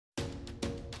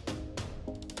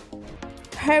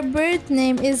Her birth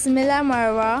name is Mila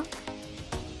Marwah.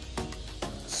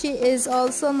 She is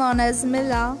also known as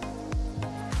Mila.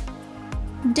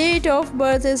 Date of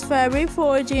birth is February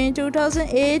 14,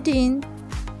 2018.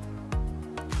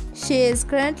 She is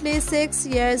currently 6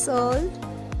 years old.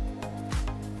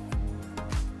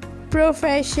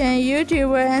 Profession: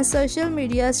 YouTuber and social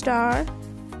media star.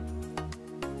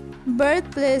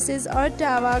 Birthplace is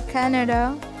Ottawa,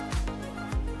 Canada.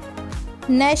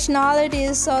 Nationality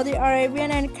is Saudi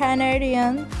Arabian and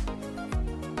Canadian.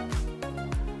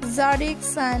 Zodiac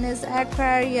sign is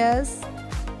Aquarius.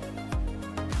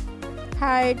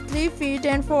 Height 3 feet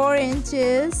and 4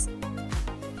 inches.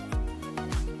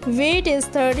 Weight is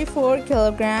 34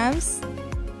 kilograms.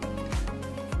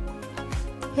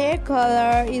 Hair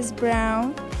color is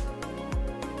brown.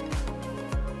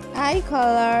 Eye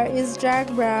color is dark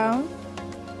brown.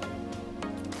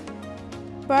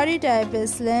 Body type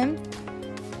is slim.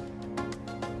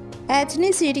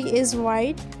 Ethnicity is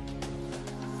white.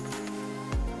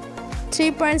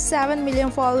 3.7 million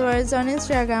followers on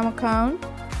Instagram account.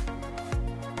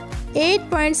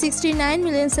 8.69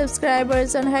 million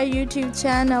subscribers on her YouTube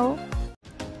channel.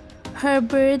 Her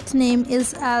birth name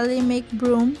is Elle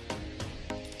McBroom.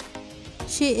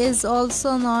 She is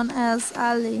also known as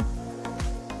Ali.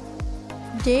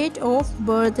 Date of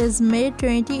birth is May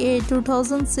 28,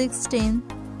 2016.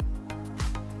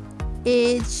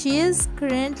 Age: she is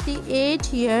currently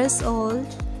 8 years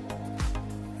old.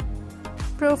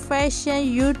 Profession: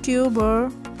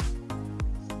 YouTuber.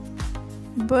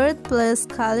 Birthplace: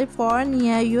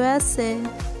 California, USA.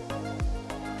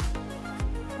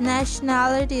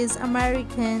 Nationality is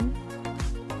American.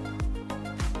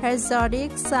 Her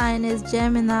zodiac sign is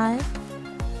Gemini.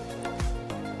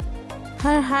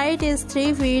 Her height is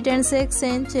 3 feet and 6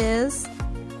 inches.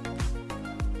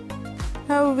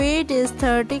 Her weight is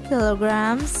 30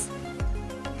 kilograms.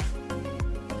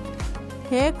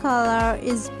 Hair color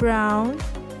is brown.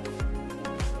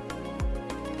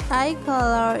 Eye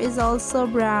color is also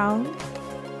brown.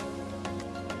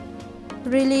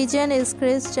 Religion is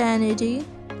Christianity.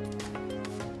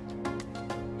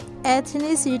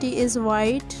 Ethnicity is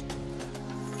white.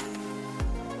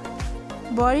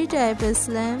 Body type is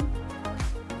slim.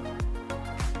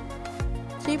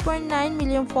 3.9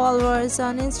 million followers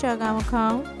on Instagram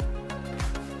account.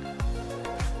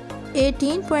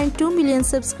 18.2 million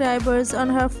subscribers on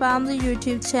her family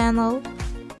YouTube channel.